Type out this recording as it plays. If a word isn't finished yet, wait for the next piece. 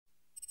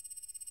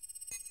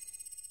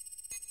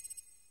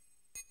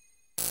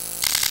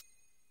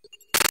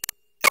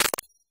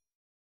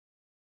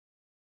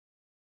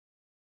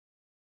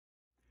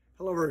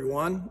Hello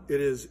everyone. It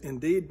is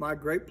indeed my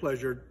great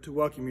pleasure to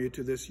welcome you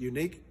to this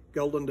unique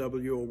Golden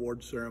W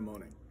Award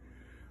ceremony.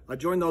 I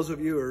join those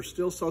of you who are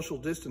still social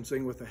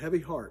distancing with a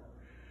heavy heart.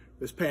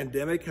 This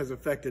pandemic has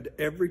affected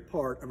every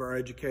part of our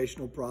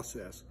educational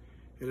process.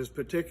 It has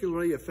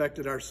particularly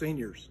affected our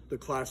seniors, the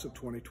class of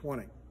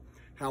 2020.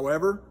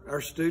 However,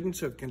 our students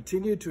have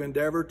continued to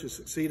endeavor to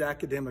succeed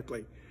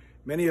academically,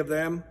 many of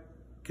them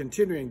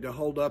continuing to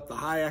hold up the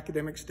high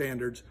academic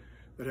standards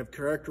that have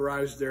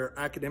characterized their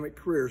academic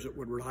careers at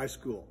Woodward High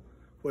School,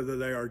 whether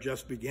they are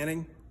just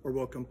beginning or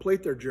will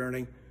complete their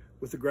journey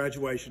with the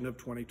graduation of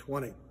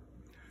 2020.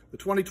 The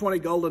 2020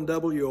 Golden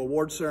W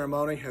Award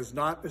ceremony has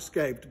not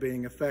escaped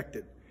being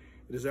affected.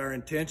 It is our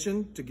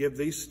intention to give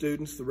these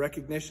students the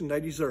recognition they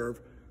deserve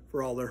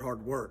for all their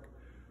hard work.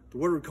 The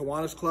Woodward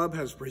Kiwanis Club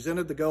has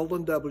presented the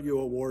Golden W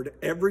Award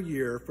every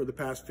year for the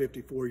past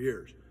 54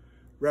 years.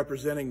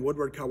 Representing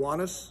Woodward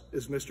Kiwanis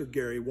is Mr.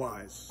 Gary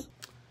Wise.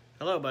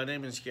 Hello, my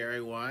name is Gary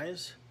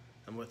Wise.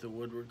 I'm with the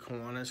Woodward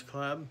Kiwanis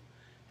Club,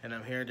 and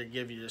I'm here to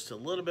give you just a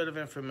little bit of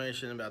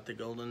information about the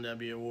Golden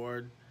W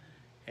Award.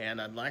 And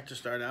I'd like to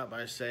start out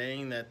by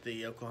saying that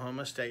the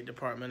Oklahoma State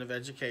Department of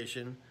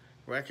Education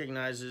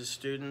recognizes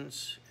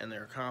students and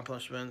their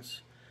accomplishments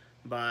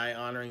by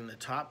honoring the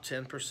top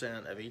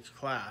 10% of each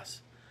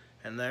class,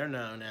 and they're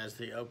known as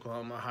the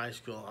Oklahoma High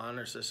School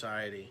Honor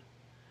Society.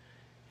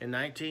 In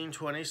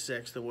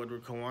 1926, the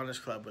Woodward Kiwanis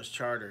Club was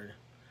chartered.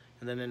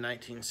 And then in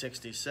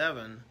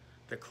 1967,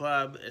 the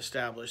club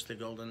established the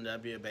Golden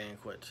W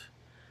Banquet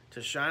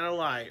to shine a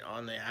light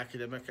on the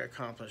academic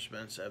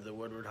accomplishments of the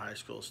Woodward High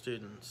School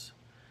students.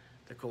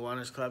 The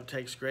Kiwanis Club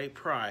takes great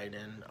pride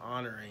in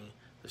honoring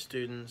the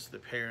students, the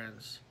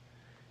parents,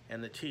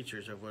 and the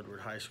teachers of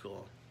Woodward High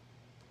School.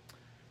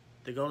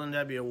 The Golden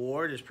W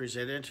Award is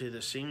presented to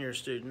the senior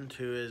student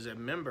who is a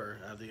member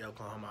of the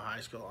Oklahoma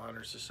High School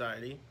Honor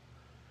Society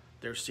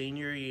their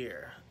senior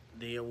year.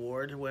 The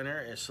award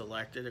winner is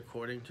selected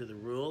according to the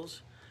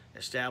rules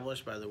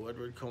established by the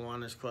Woodward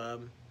Kiwanis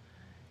Club,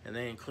 and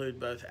they include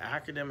both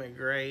academic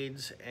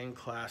grades and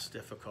class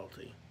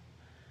difficulty.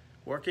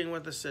 Working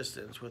with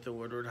assistance with the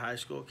Woodward High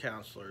School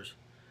counselors,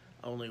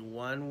 only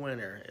one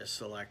winner is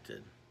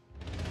selected.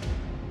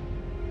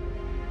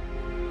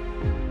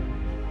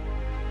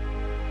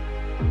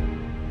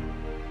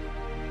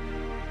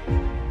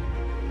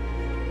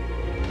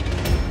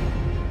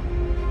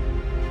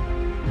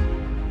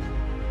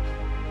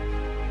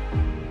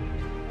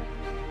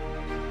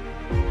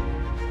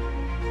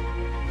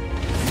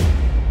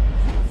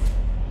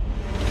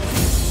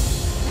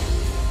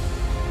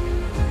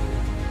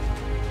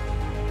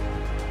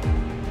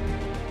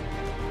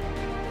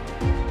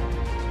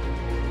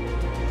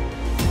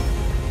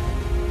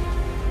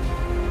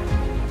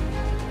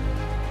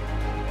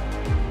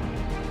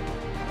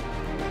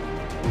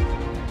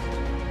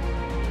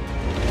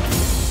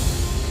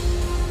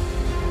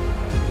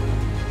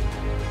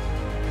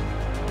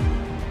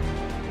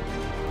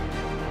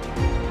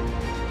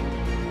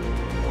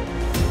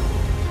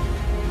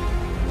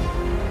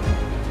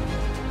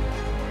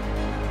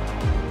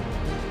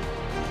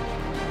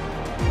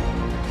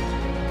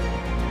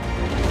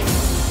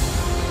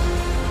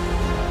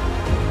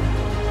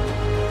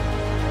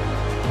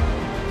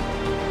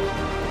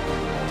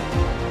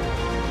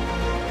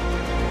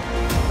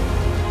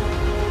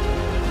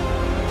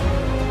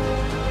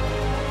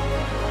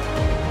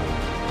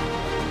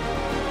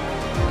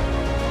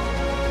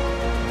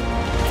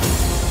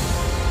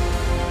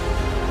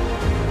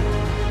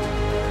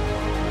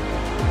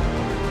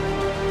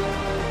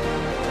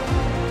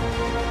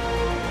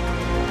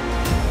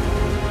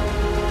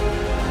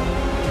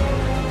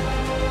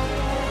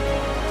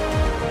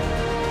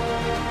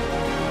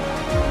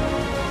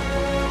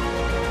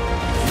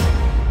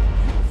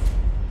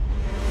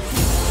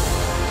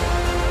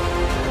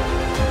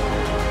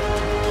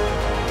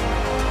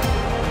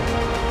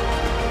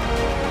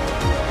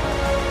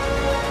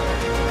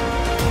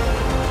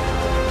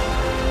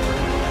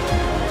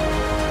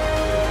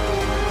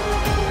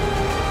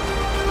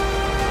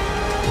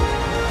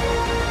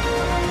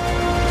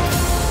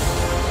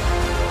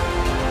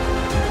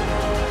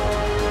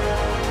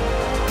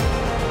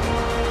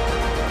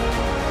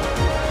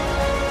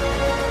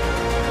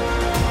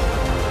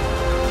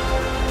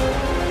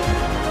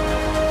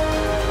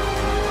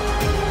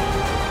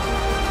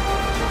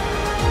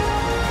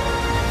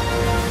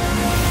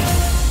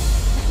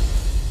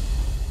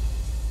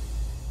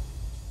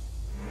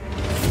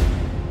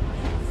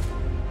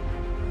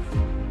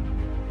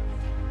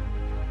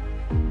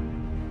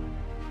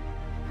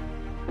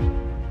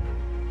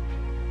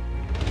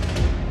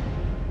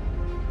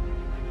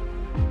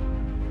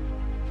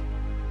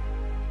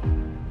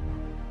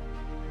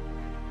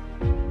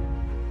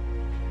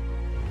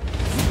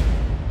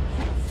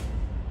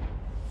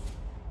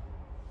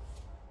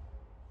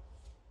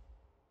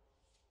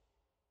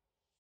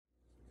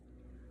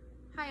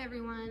 Hi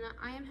everyone,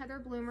 I am Heather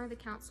Bloomer, the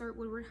counselor at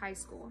Woodward High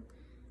School.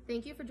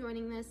 Thank you for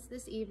joining us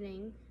this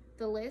evening.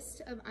 The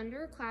list of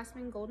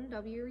underclassmen Golden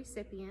W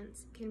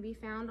recipients can be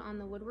found on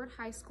the Woodward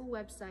High School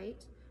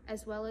website,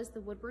 as well as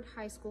the Woodward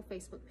High School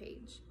Facebook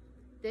page.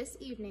 This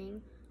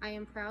evening, I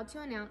am proud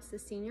to announce the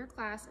senior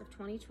class of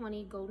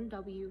 2020 Golden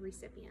W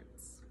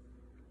recipients.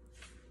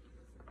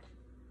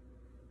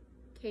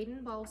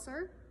 Caden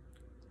Balser,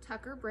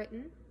 Tucker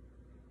Britton,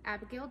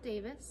 Abigail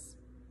Davis,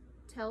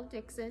 Tell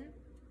Dixon,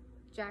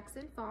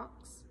 Jackson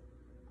Fox,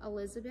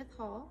 Elizabeth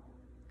Hall,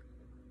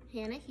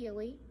 Hannah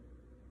Healy,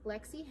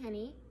 Lexi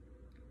Henney,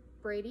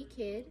 Brady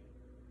Kidd,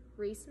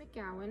 Reese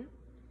McGowan,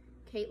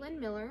 Caitlin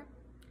Miller,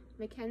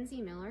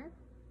 Mackenzie Miller,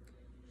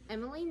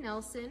 Emily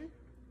Nelson,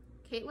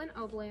 Caitlin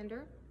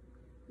Oblander,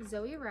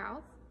 Zoe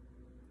Routh,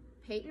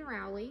 Peyton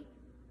Rowley,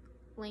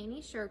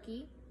 Lainey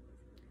Shirkey,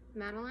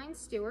 Madeline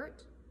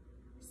Stewart,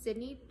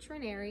 Sydney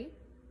Trineri,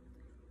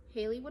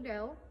 Haley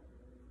Waddell,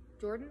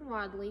 Jordan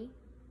Wadley,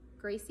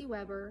 Gracie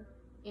Weber,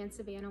 and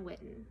Savannah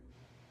Witten.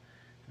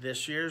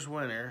 This year's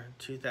winner,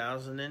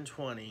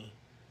 2020,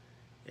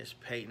 is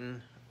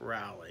Peyton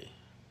Rowley.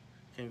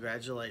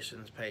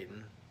 Congratulations,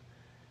 Peyton.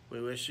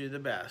 We wish you the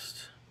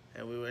best,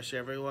 and we wish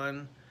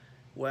everyone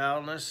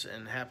wellness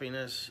and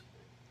happiness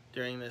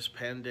during this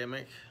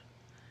pandemic,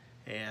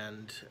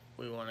 and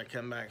we want to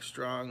come back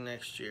strong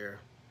next year.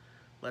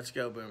 Let's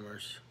go,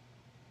 Boomers.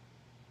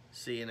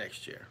 See you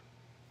next year.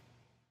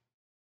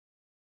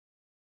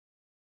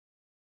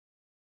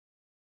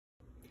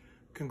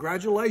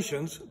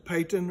 Congratulations,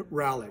 Peyton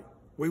Rowley.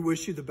 We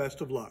wish you the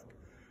best of luck.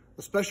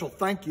 A special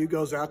thank you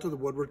goes out to the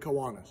Woodward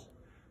Kiwanis.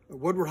 At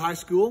Woodward High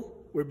School,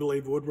 we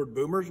believe Woodward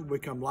Boomers will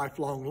become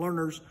lifelong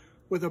learners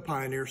with a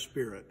pioneer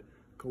spirit,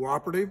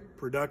 cooperative,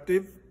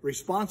 productive,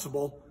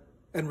 responsible,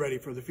 and ready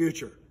for the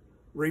future.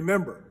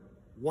 Remember,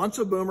 once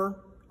a Boomer,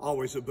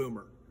 always a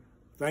Boomer.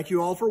 Thank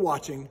you all for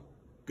watching.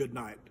 Good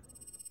night.